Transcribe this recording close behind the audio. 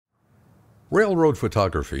Railroad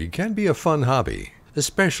photography can be a fun hobby,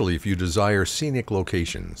 especially if you desire scenic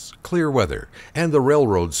locations, clear weather, and the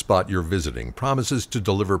railroad spot you're visiting promises to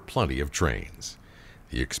deliver plenty of trains.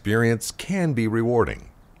 The experience can be rewarding,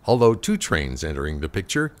 although two trains entering the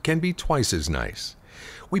picture can be twice as nice.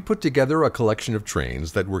 We put together a collection of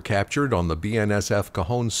trains that were captured on the BNSF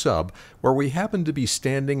Cajon sub, where we happened to be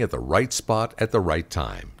standing at the right spot at the right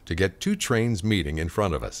time to get two trains meeting in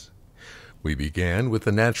front of us. We began with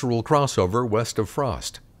the natural crossover west of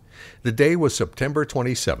Frost. The day was September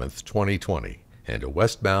 27, 2020, and a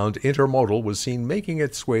westbound intermodal was seen making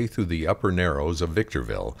its way through the upper narrows of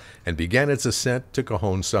Victorville and began its ascent to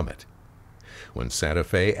Cajon Summit. When Santa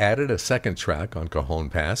Fe added a second track on Cajon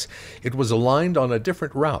Pass, it was aligned on a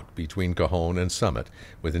different route between Cajon and Summit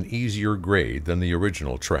with an easier grade than the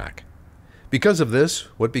original track. Because of this,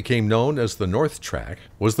 what became known as the North Track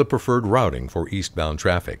was the preferred routing for eastbound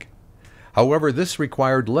traffic. However, this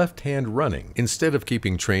required left-hand running instead of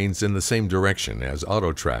keeping trains in the same direction as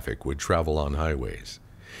auto traffic would travel on highways.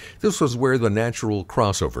 This was where the natural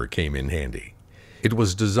crossover came in handy. It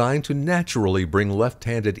was designed to naturally bring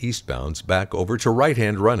left-handed eastbounds back over to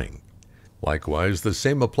right-hand running. Likewise, the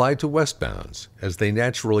same applied to westbounds, as they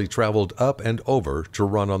naturally traveled up and over to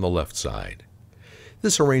run on the left side.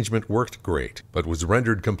 This arrangement worked great, but was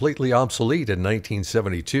rendered completely obsolete in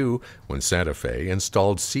 1972 when Santa Fe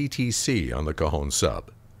installed CTC on the Cajon sub.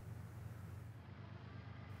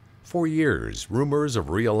 For years, rumors of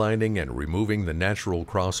realigning and removing the natural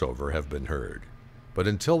crossover have been heard. But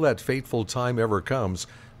until that fateful time ever comes,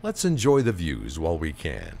 let's enjoy the views while we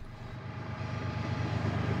can.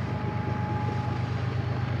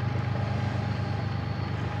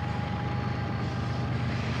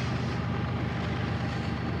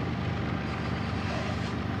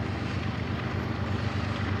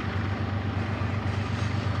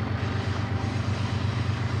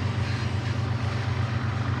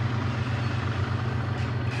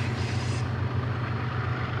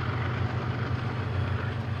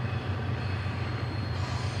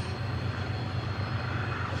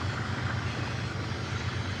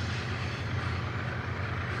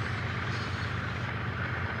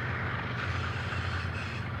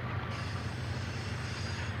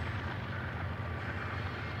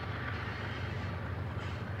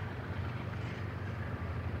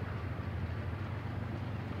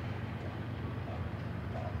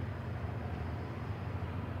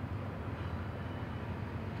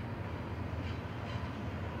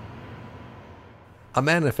 A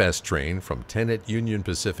manifest train from Tenet Union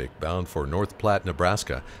Pacific bound for North Platte,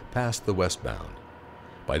 Nebraska, passed the westbound.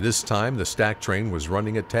 By this time, the stack train was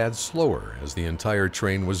running a tad slower as the entire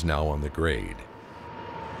train was now on the grade.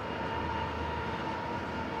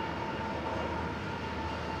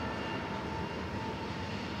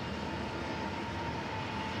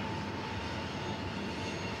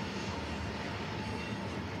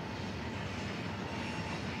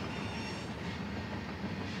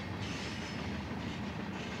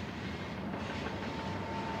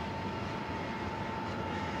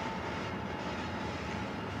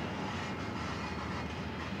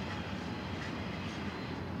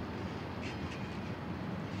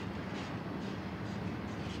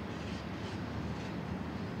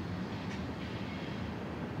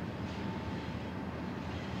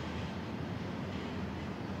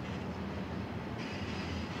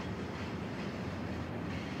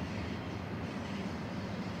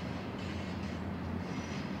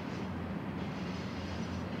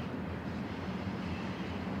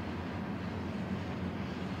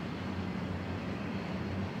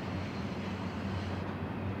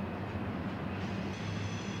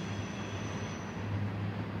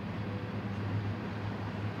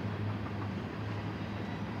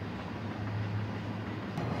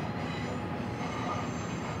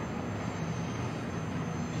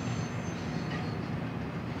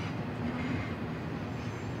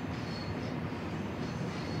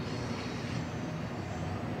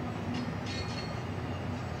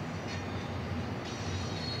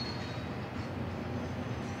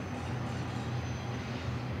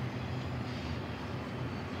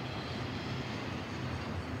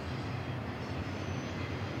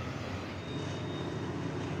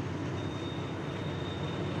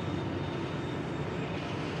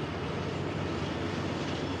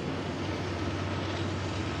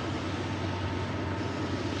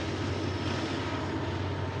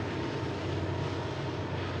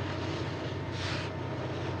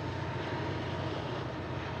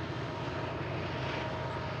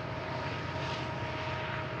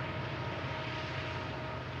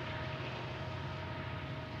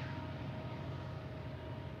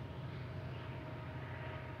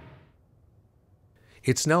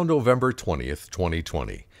 It's now November 20th,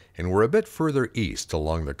 2020, and we're a bit further east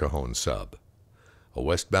along the Cajon sub. A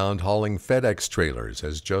westbound hauling FedEx trailers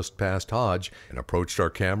has just passed Hodge and approached our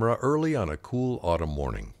camera early on a cool autumn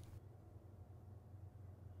morning.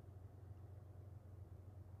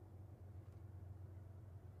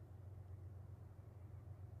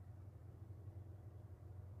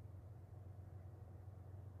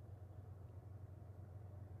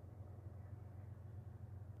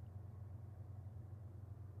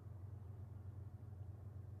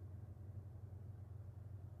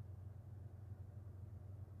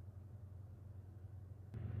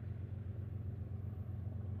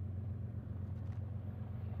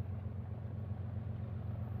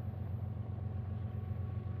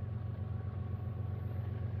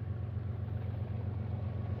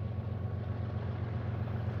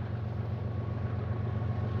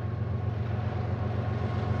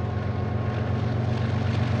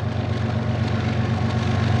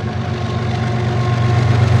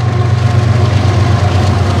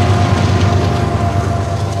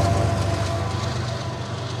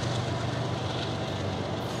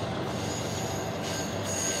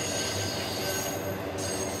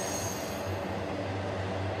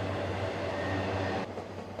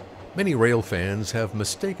 Many rail fans have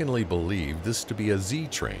mistakenly believed this to be a Z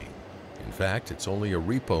train. In fact, it's only a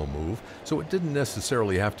repo move, so it didn't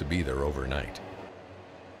necessarily have to be there overnight.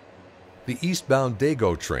 The eastbound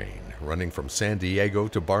Dago train, running from San Diego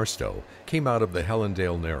to Barstow, came out of the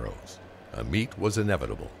Hellendale Narrows. A meet was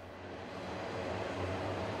inevitable.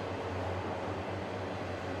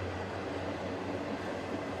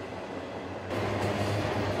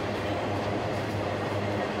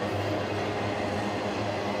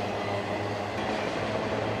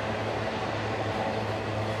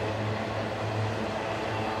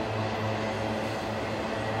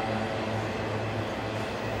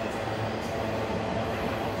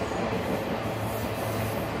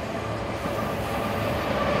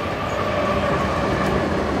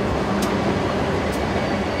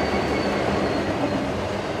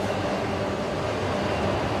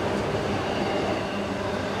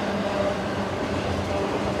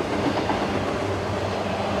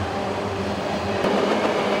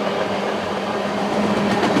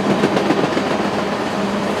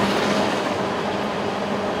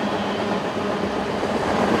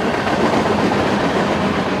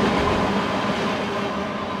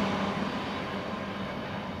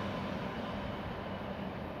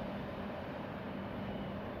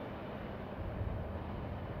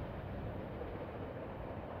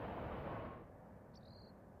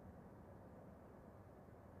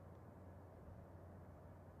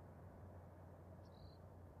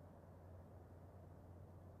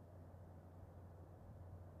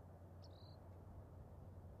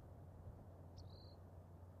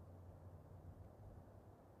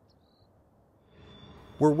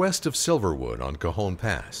 We're west of Silverwood on Cajon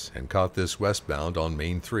Pass and caught this westbound on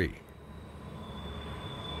Main 3.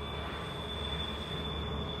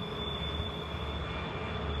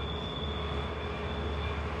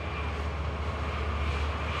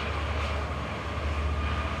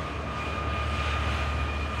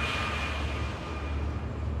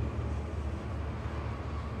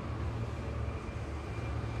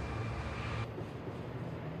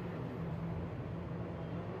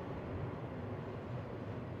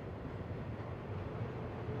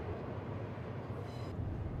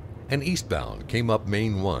 And eastbound came up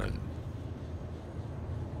Main 1.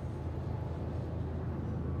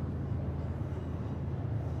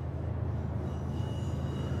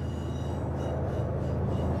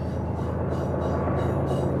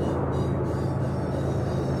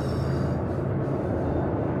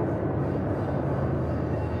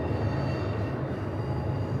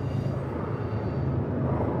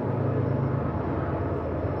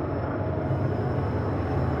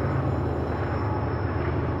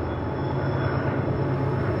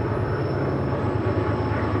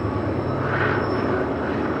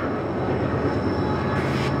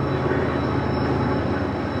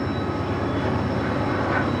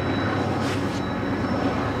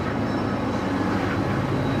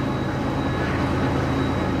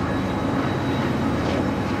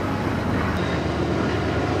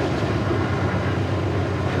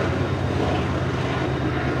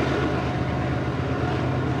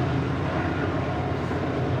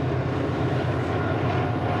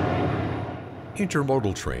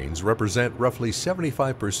 Intermodal trains represent roughly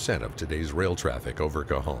 75% of today's rail traffic over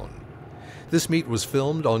Cajon. This meet was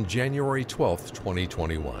filmed on January 12,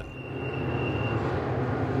 2021.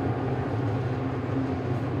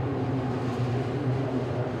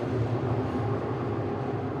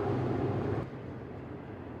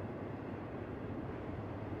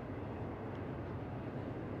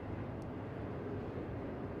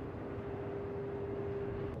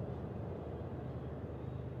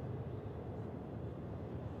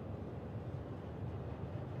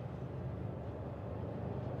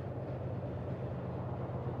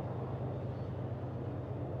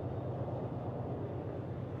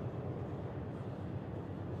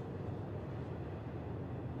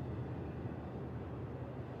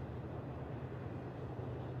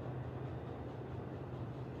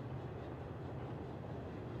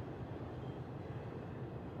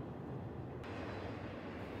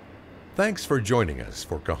 Thanks for joining us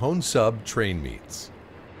for Cajon Sub Train Meets.